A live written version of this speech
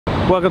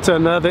Welcome to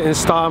another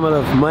installment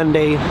of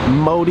Monday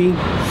Moti.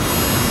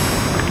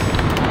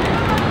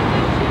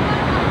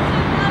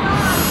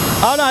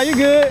 Oh no, you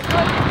good?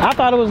 I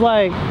thought it was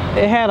like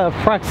it had a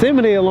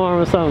proximity alarm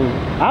or something.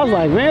 I was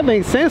like, man, that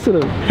thing's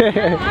sensitive.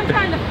 No, I'm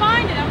trying to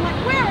find it. I'm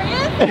like, where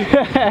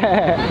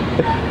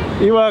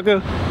is it? You're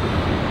welcome.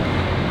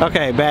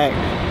 Okay,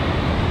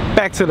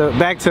 back to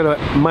the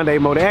Monday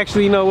Moti.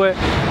 Actually, you know what?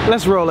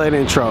 Let's roll that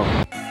intro.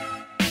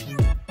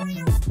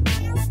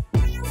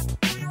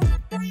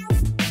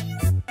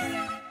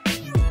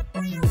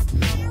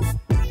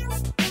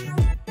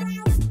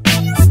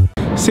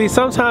 See,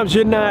 sometimes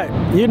you're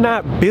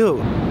not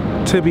built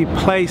to be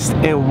placed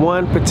in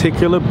one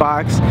particular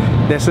box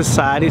that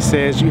society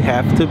says you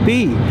have to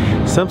be.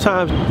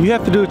 Sometimes you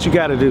have to do what you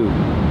got to do.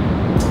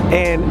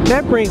 And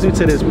that brings me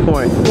to this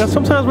point. You know,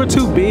 sometimes we're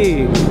too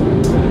big.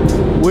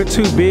 We're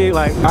too big.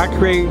 Like, our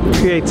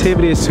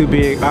creativity is too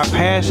big. Our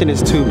passion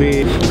is too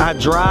big. Our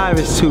drive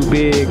is too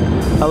big.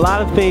 A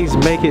lot of things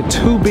make it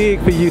too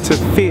big for you to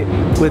fit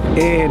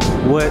within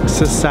what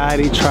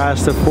society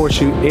tries to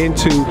force you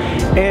into.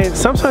 And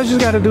sometimes you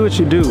just got to do what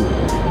you do.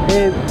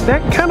 And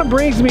that kind of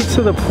brings me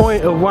to the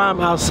point of why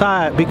I'm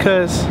outside,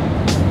 because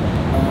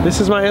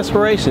this is my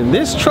inspiration.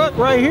 This truck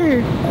right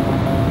here,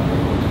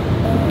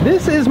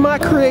 this is my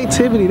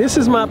creativity. This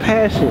is my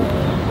passion.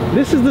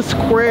 This is the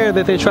square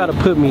that they try to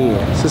put me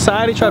in.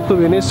 Society tried to put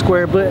me in this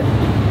square, but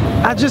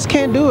I just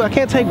can't do it. I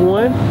can't take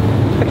one.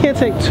 I can't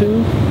take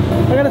two.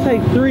 I gotta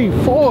take 3,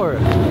 4.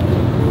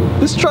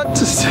 This truck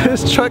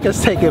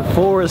has taken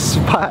 4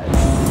 spots.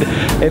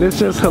 And it's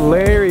just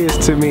hilarious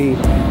to me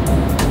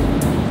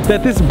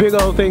that this big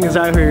old thing is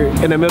out here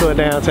in the middle of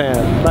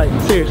downtown. Like,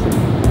 seriously,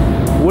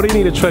 what do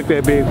you need a truck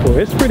that big for?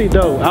 It's pretty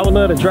dope. I would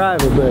love to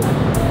drive it, but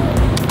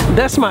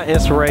that's my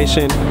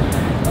inspiration.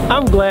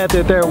 I'm glad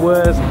that there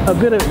was a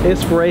bit of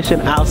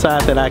inspiration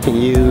outside that I can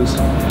use.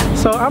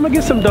 So I'm gonna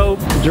get some dope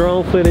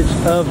drone footage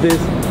of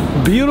this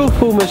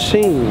beautiful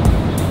machine.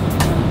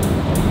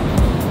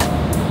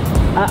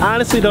 I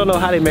honestly don't know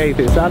how they made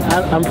this.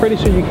 I'm pretty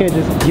sure you can't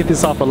just get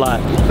this off a lot.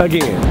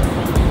 Again,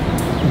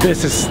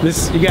 this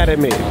you gotta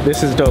admit,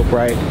 this is dope,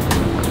 right?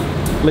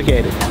 Look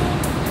at it.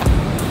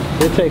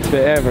 It takes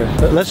forever.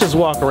 Let's just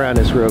walk around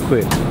this real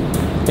quick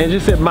and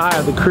just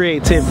admire the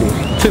creativity.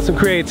 It took some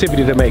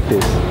creativity to make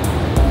this.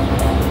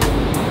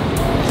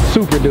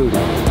 Super duty.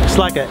 It's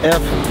like a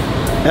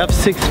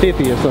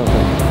F650 or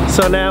something.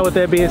 So now, with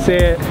that being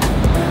said,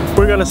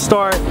 we're gonna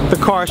start the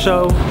car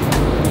show,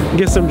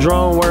 get some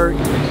drone work,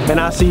 and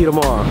I'll see you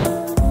tomorrow.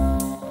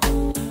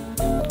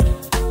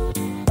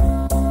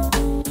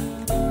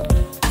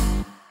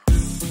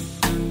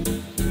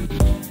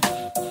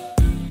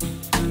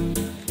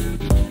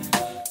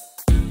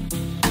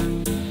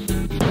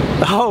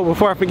 Oh,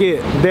 before I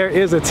forget, there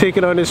is a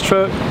ticket on this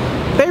truck.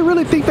 They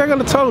really think they're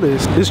gonna tow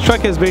this. This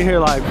truck has been here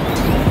like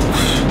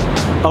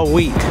a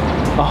week,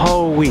 a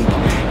whole week.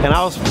 And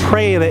I was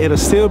praying that it'll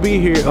still be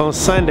here on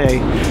Sunday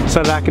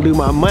so that I can do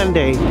my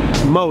Monday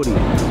Moti.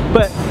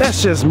 But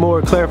that's just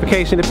more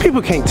clarification. If people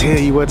can't tell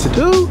you what to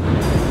do,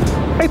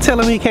 they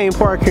tell him he can't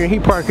park here and he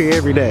park here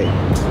every day.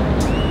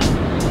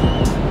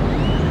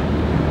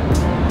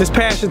 His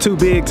passion too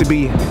big to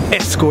be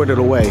escorted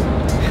away.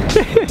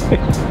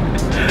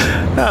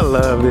 I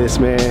love this,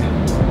 man.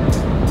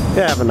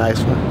 Yeah, have a nice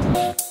one.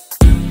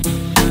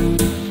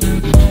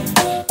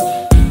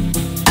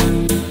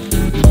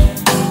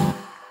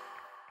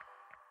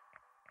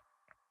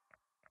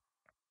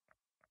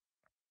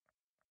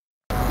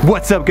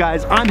 What's up,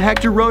 guys? I'm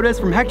Hector Rodas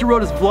from Hector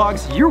Rodas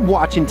Vlogs. You're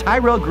watching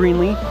Tyrell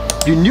Greenlee.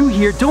 If you're new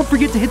here, don't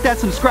forget to hit that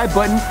subscribe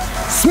button,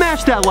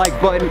 smash that like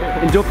button,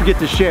 and don't forget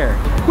to share.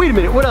 Wait a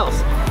minute, what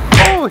else?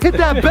 Oh, hit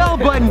that bell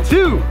button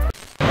too!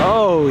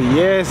 Oh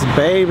yes,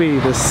 baby,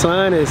 the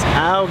sun is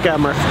out, got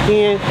my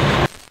skin.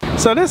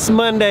 So this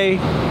Monday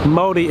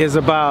Moti is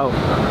about